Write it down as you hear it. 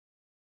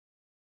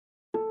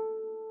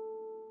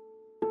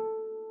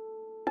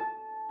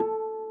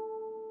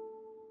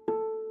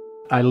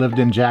I lived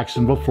in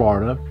Jacksonville,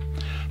 Florida.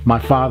 My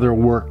father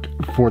worked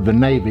for the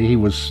Navy. He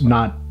was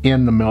not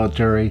in the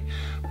military,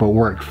 but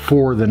worked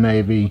for the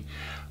Navy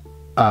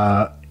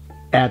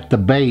at the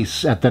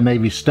base, at the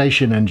Navy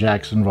station in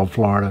Jacksonville,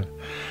 Florida.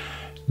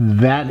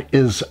 That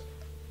is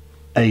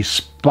a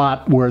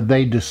spot where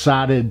they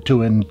decided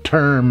to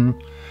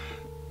intern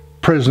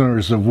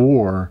prisoners of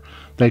war.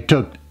 They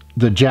took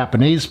the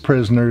Japanese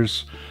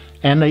prisoners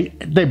and they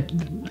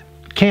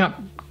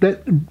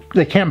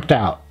camped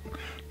out.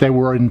 They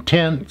were in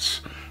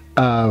tents.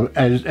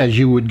 As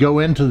you would go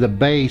into the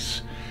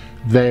base,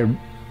 their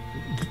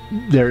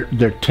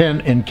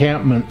tent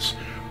encampments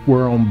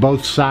were on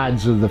both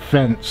sides of the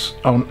fence,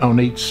 on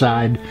each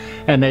side,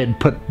 and they had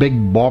put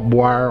big barbed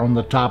wire on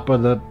the top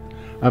of the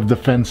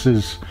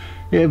fences.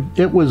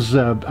 It was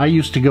I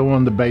used to go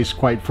on the base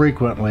quite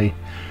frequently,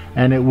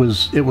 and it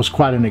was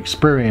quite an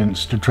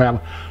experience to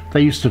travel.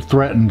 They used to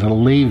threaten to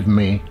leave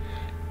me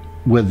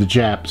with the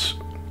Japs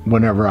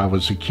whenever I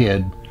was a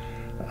kid.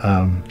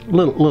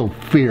 Little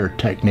fear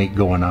technique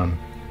going on.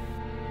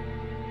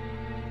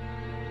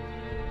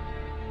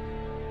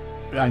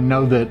 I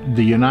know that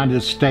the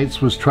United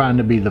States was trying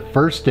to be the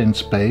first in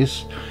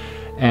space,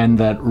 and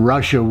that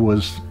Russia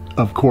was,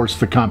 of course,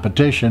 the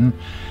competition.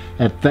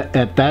 At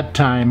that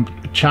time,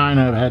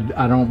 China had,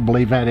 I don't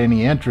believe, had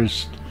any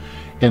interest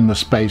in the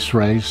space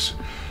race,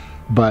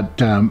 but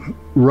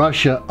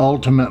Russia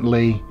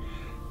ultimately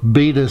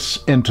beat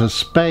us into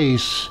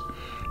space.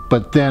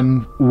 But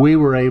then we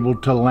were able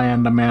to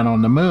land a man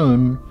on the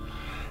moon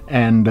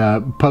and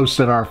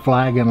posted our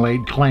flag and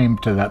laid claim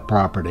to that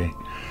property.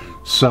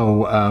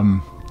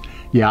 So,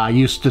 yeah, I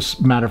used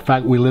to, matter of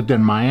fact, we lived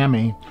in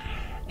Miami,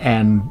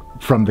 and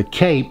from the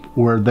Cape,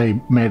 where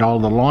they made all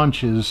the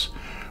launches,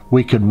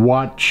 we could go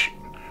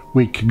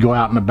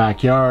out in the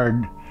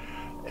backyard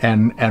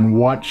and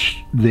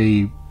watch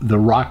the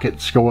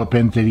rockets go up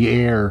into the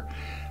air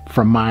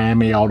from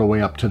Miami all the way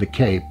up to the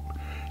Cape.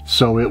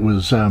 So it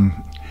was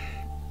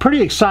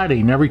pretty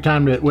exciting every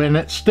time that, and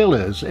it still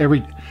is,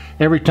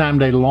 every time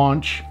they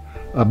launch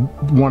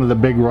one of the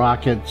big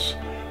rockets.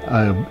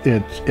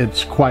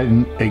 It's quite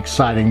an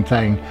exciting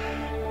thing,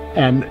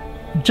 and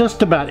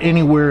just about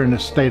anywhere in the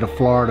state of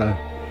Florida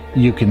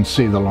you can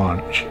see the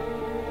launch.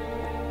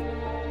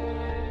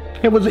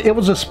 It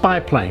was a spy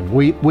plane.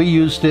 We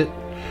used it.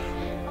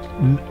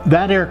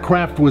 That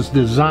aircraft was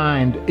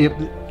designed.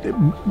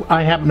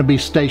 I happened to be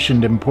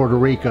stationed in Puerto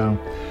Rico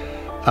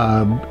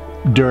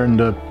during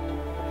the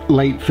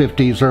late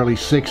 50s, early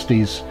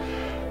 60s,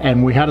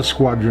 and we had a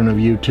squadron of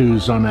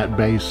U-2s on that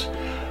base.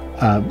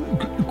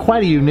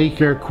 Quite a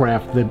unique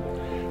aircraft. That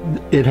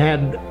it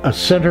had a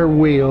center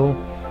wheel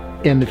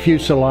in the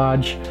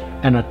fuselage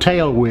and a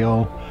tail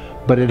wheel,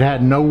 but it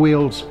had no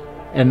wheels,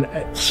 and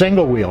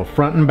single wheel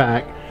front and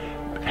back,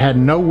 had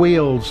no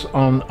wheels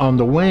on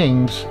the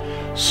wings.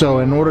 So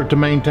in order to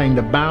maintain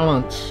the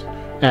balance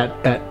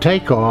at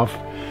takeoff,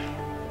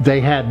 they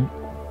had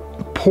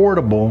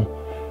portable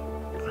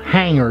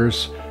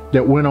hangers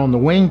that went on the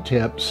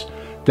wingtips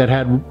that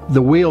had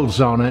the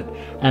wheels on it,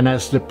 and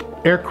as the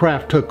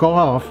aircraft took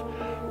off,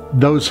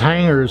 those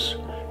hangers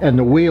and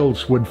the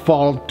wheels would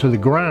fall to the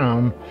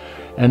ground,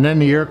 and then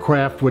the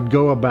aircraft would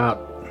go about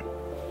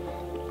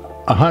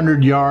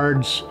 100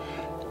 yards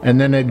and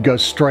then it'd go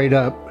straight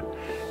up.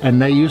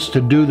 And they used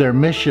to do their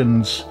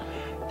missions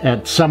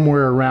at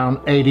somewhere around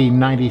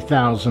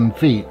 80,000–90,000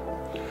 feet,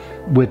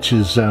 which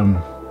is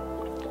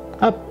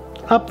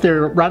up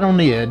there right on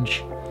the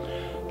edge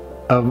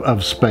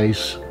of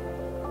space.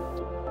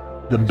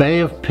 The Bay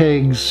of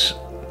Pigs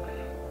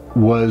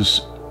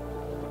was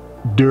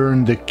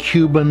during the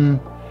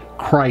Cuban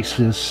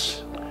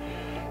crisis.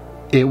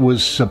 It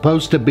was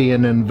supposed to be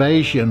an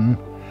invasion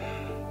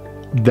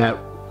that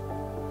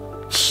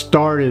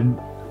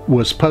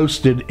was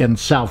posted in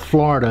South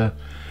Florida,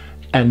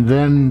 and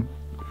then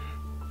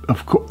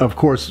of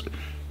course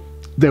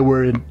they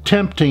were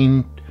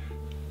attempting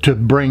to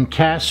bring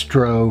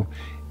Castro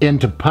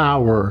into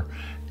power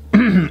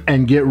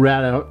and get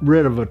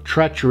rid of a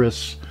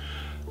treacherous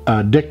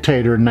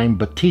dictator named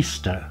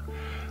Batista.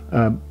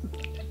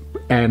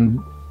 And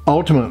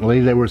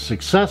ultimately they were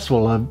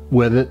successful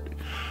with it,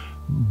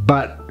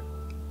 but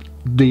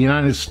the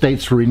United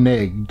States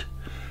reneged.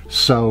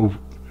 So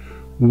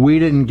we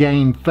didn't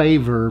gain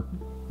favor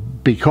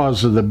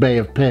because of the Bay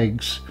of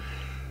Pigs.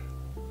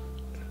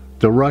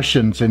 The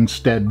Russians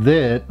instead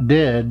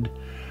did,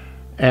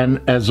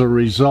 and as a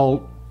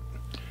result,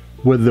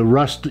 with the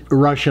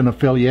Russian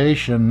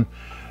affiliation,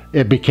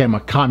 it became a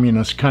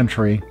communist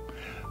country,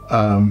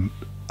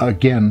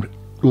 again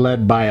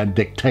led by a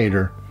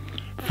dictator,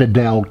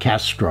 Fidel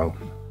Castro.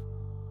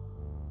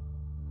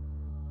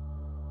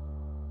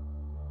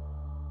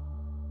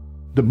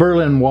 The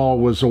Berlin Wall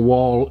was a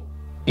wall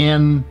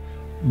in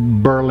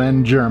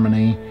Berlin,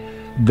 Germany,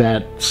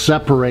 that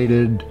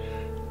separated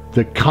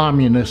the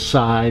communist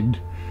side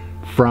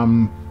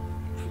from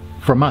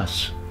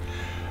us.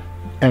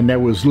 And there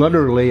was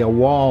literally a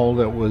wall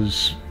that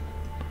was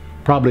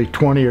probably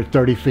 20 or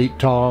 30 feet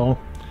tall,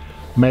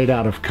 made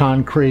out of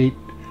concrete,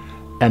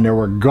 and there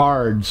were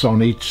guards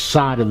on each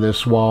side of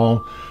this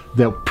wall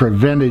that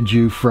prevented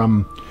you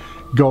from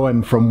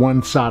going from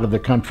one side of the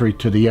country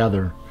to the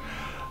other.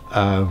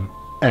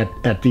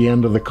 At the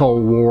end of the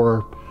Cold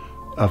War,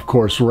 of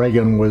course,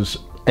 Reagan was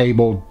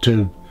able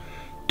to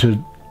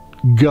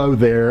go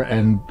there,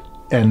 and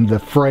the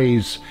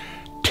phrase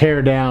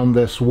 "tear down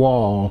this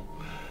wall"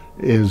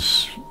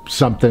 is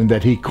something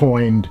that he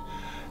coined,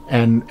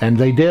 and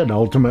they did.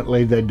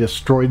 Ultimately, they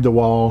destroyed the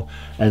wall,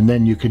 and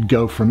then you could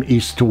go from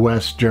east to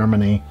west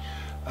Germany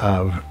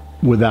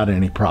without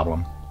any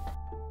problem.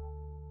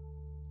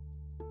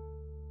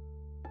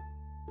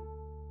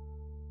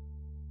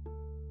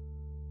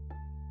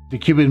 The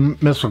Cuban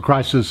Missile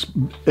Crisis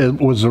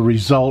was a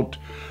result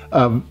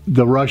of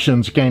the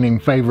Russians gaining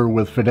favor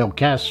with Fidel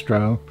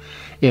Castro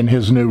in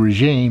his new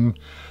regime.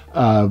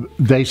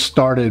 They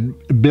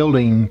started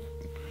building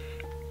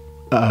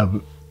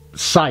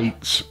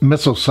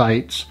missile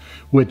sites,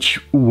 which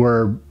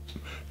were,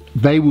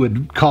 they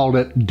would call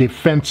it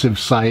defensive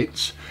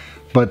sites,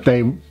 but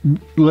they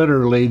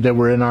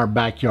were in our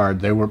backyard.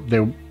 They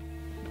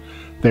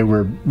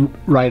were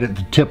right at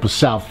the tip of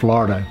South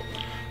Florida.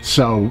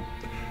 So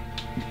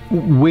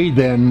we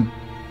then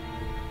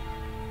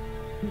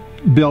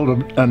built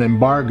an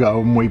embargo,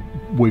 and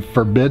we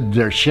forbid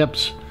their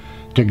ships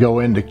to go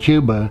into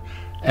Cuba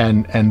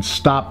and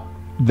stop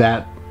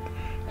that,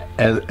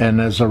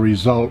 and as a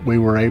result we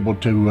were able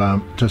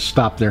to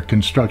stop their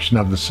construction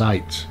of the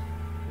sites.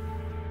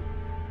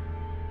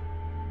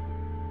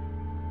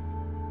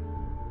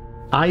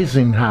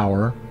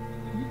 Eisenhower,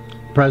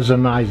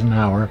 President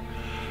Eisenhower,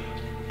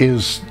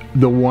 is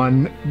the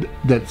one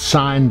that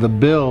signed the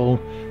bill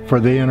for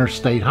the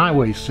interstate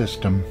highway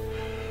system.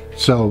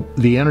 So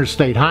the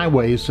interstate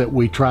highways that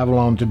we travel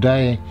on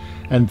today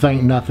and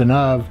think nothing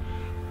of,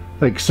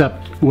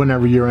 except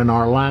whenever you're in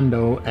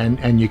Orlando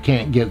and you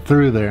can't get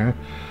through there,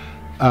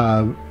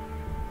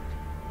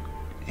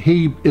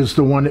 he is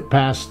the one that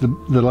passed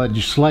the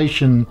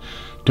legislation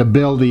to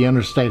build the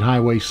interstate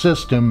highway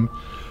system.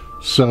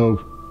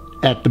 So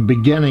at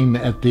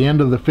the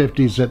end of the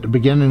 50s, at the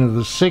beginning of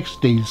the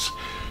 60s,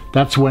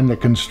 that's when the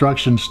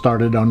construction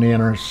started on the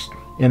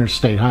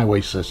interstate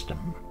highway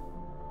system.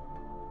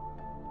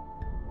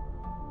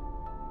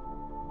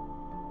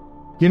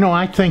 You know,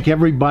 I think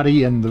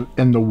everybody in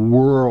the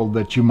world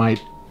that you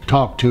might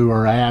talk to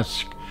or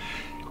ask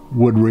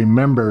would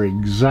remember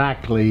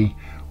exactly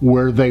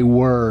where they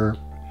were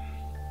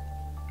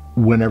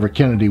whenever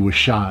Kennedy was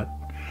shot.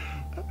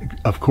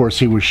 Of course,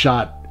 he was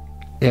shot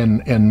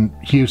in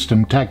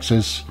Houston,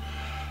 Texas,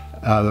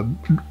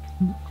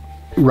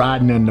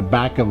 riding in the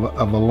back of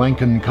a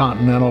Lincoln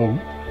Continental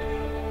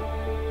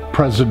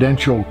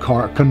presidential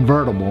car,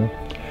 convertible.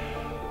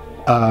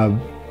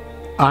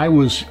 I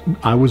was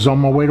on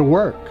my way to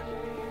work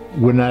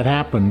when that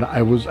happened.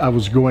 I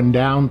was going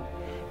down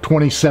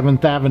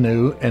 27th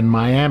Avenue in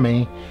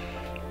Miami,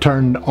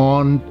 turned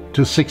on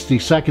to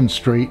 62nd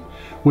Street,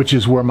 which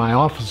is where my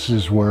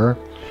offices were,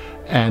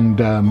 and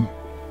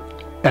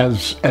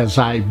as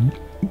I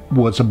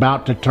was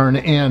about to turn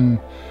in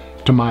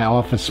to my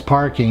office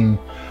parking,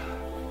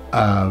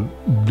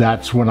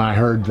 that's when I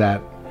heard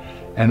that.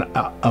 And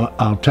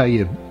I'll tell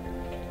you,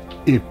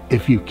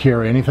 if you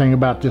care anything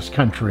about this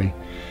country,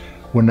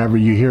 whenever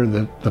you hear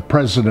that the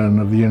President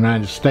of the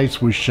United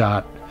States was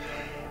shot,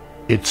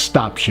 it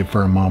stops you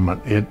for a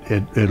moment.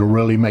 It'll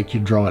really make you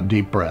draw a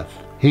deep breath.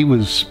 He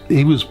was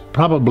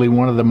probably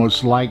one of the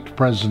most liked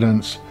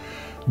presidents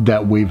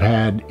that we've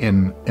had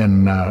in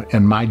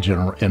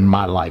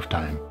my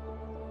lifetime.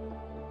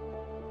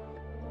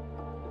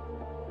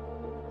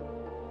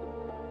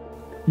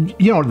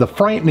 You know, the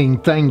frightening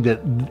thing, that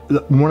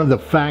one of the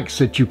facts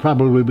that you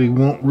probably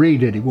won't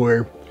read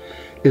anywhere,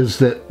 is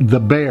that the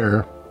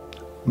bear,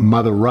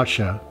 Mother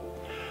Russia,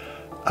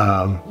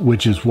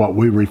 which is what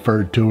we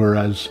referred to her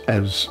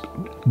as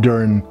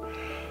during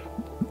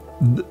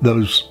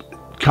those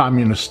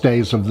communist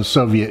days of the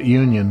Soviet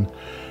Union,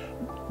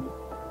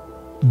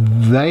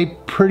 they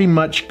pretty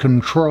much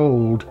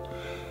controlled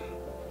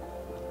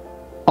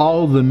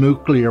all the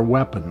nuclear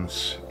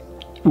weapons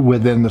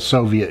within the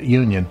Soviet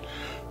Union.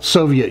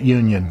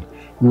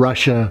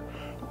 Russia,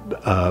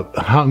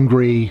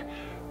 Hungary,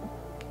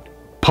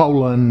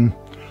 Poland,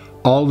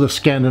 all the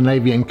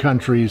Scandinavian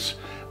countries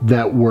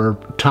that were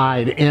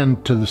tied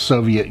into the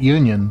Soviet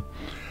Union,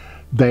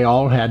 they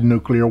all had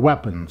nuclear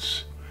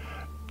weapons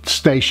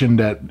stationed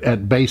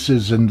at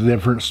bases in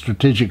different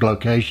strategic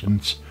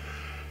locations.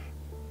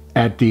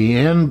 At the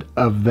end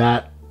of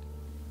that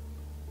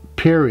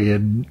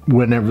period,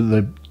 whenever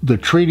the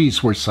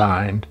treaties were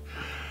signed,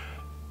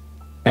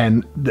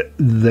 and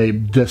they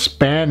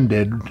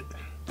disbanded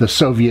the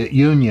Soviet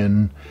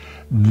Union,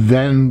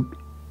 then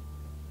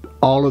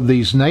all of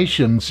these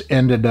nations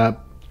ended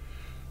up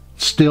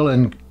still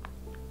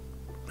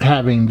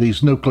having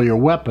these nuclear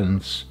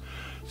weapons.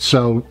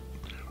 So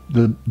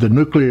the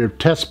nuclear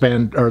test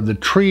ban, or the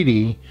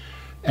treaty,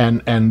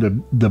 and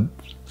the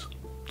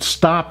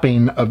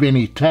stopping of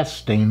any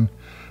testing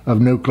of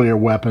nuclear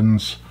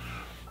weapons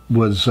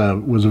was a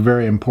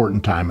very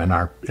important time in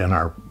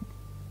our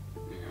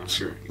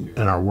states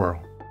in our world.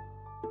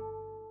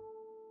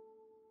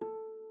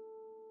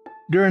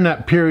 During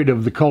that period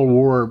of the Cold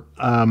War,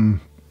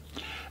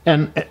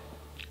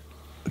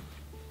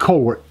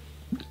 Cold War,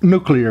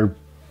 nuclear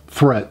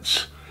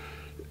threats,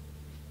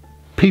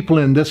 people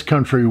in this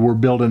country were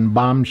building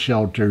bomb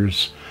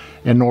shelters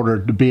in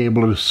order to be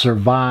able to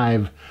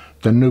survive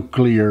the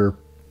nuclear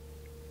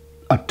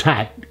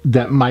attack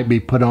that might be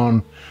put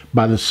on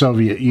by the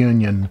Soviet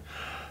Union.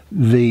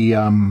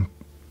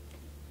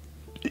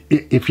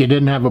 If you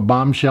didn't have a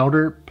bomb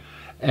shelter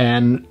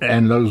and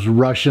those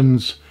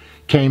Russians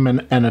came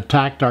and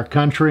attacked our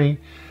country,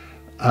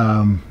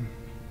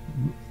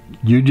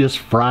 you just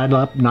fried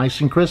up nice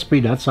and crispy,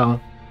 that's all.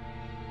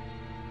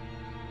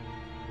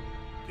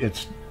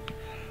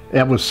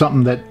 It was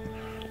something that,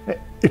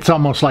 it's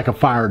almost like a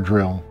fire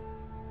drill.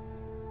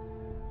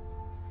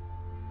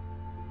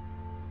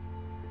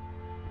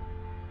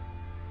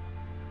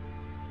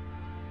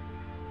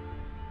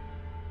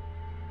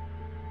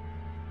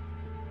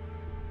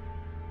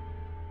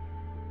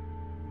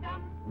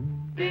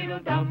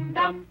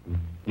 Deedle-dum-dum,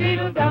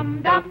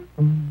 deedle-dum-dum,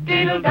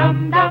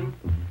 deedle-dum-dum.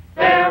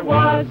 There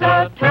was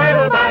a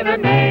turtle by the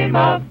name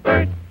of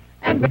Bert,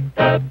 and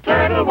the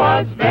turtle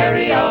was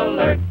very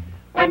alert.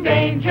 When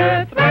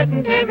danger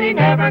threatened him, he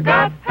never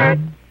got hurt.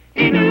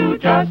 He knew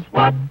just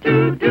what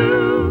to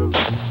do.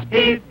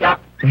 He'd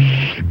duck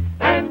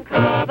and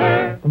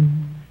cover,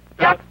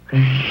 duck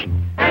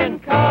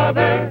and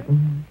cover.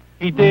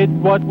 He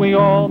did what we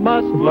all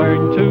must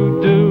learn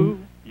to do.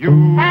 You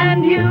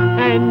and you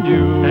And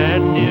you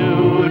and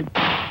you,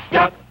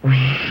 duck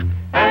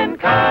and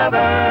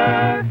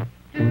cover.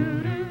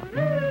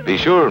 Be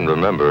sure and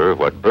remember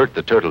what Bert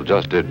the Turtle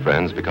just did,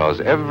 friends,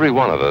 because every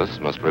one of us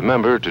must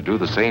remember to do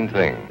the same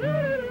thing.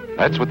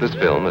 That's what this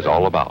film is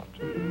all about.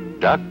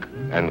 Duck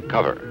and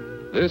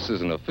cover. This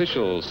is an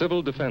official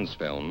civil defense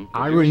film.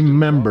 I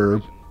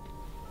remember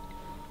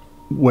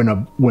when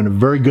a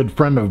very good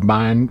friend of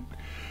mine,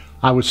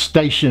 I was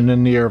stationed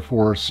in the Air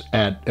Force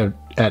at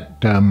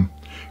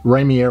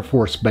Ramey Air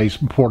Force Base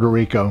in Puerto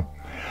Rico,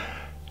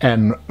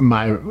 and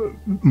my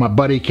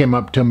buddy came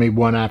up to me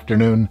one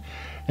afternoon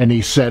and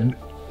he said,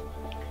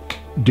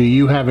 "Do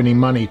you have any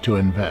money to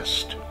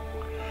invest?"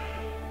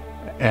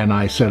 And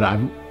I said,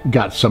 "I've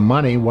got some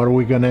money. What are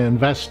we going to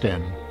invest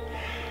in?"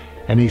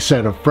 And he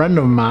said, "A friend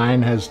of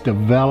mine has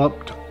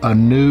developed a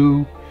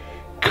new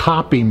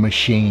copy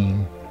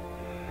machine.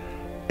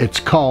 It's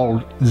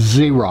called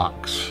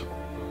Xerox.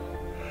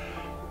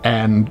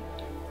 And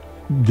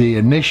the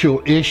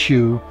initial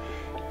issue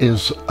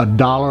is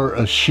 $1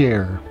 a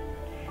share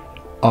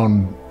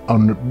on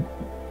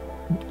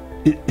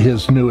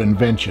his new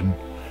invention."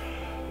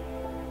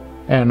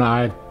 And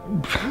I,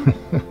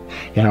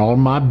 in all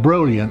my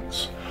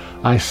brilliance,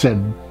 I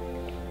said,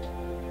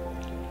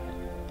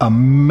 "A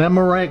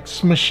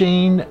Memorex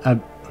machine?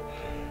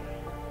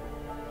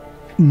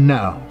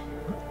 No,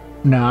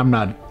 I'm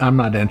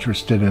not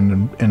interested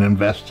in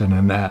investing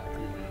in that."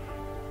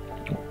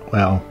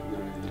 Well,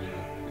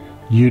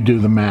 you do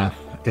the math.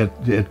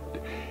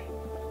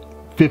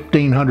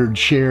 1,500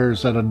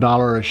 shares at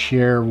 $1 a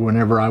share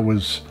whenever I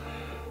was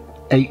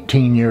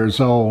 18 years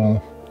old,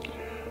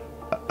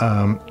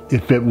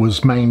 if it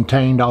was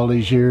maintained all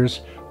these years,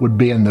 would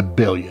be in the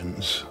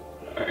billions.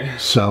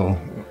 So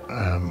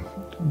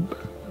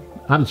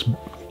I was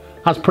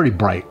pretty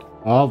bright.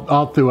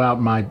 All throughout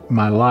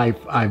my life,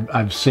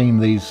 I've seen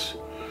these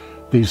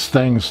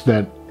things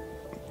that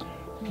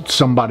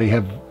somebody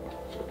have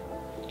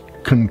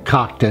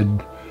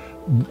concocted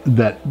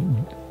that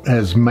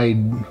has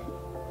made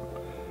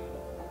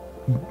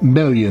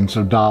millions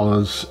of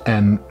dollars,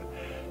 and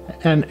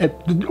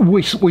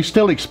we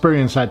still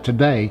experience that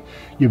today.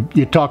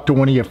 You talk to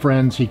one of your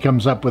friends, he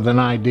comes up with an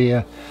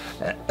idea.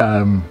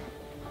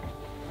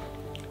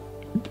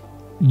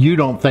 You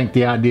don't think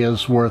the idea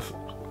is worth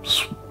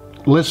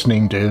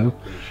listening to,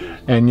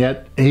 and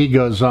yet he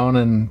goes on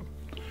and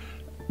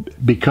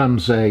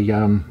becomes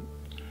the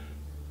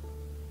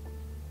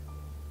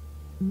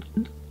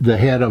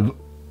head of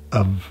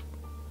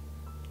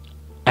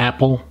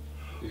Apple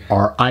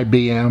or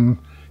IBM.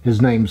 His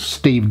name's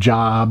Steve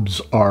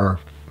Jobs, or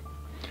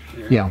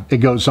it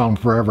goes on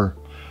forever.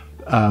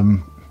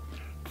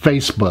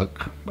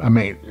 Facebook. I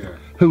mean,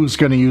 who's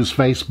going to use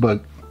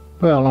Facebook?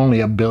 Well,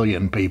 only 1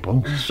 billion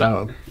people.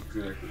 So,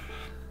 well,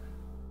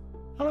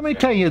 let me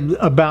tell you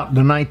about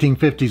the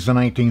 1950s and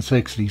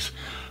 1960s.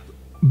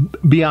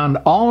 Beyond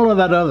all of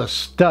that other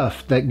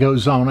stuff that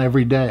goes on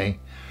every day,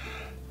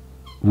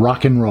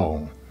 rock and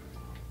roll.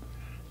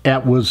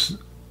 It was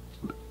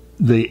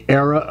the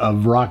era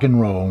of rock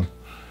and roll.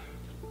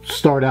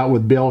 Start out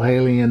with Bill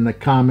Haley and the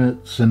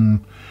Comets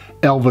and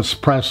Elvis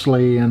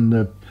Presley and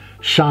the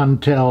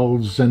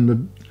Chantels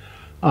and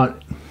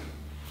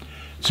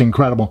it's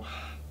incredible.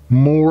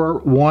 More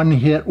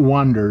one-hit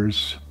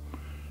wonders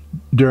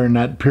during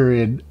that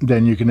period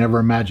than you can ever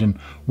imagine.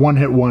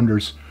 One-hit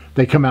wonders.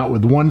 They come out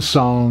with one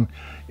song.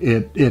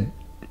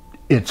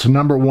 It's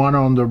number one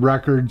on the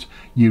records.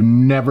 You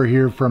never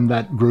hear from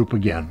that group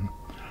again.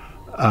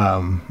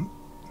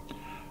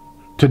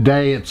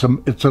 today it's a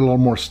little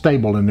more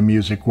stable in the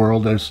music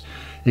world.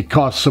 It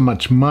costs so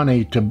much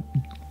money to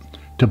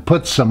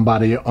put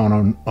somebody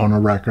on a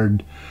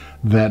record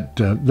that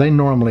they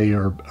normally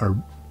are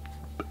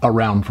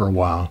around for a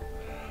while.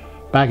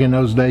 Back in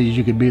those days,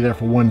 you could be there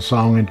for one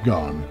song and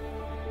gone.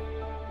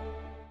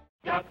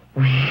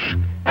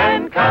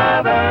 And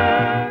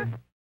cover.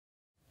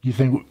 You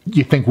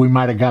think we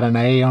might have got an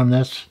A on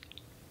this?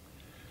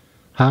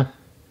 Huh?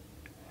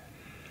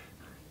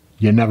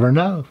 You never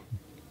know.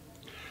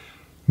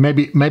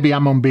 Maybe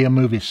I'm gonna be a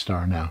movie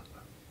star now.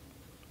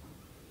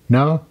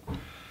 No?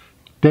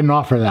 Didn't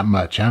offer that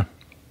much, huh?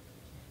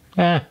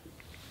 Yeah.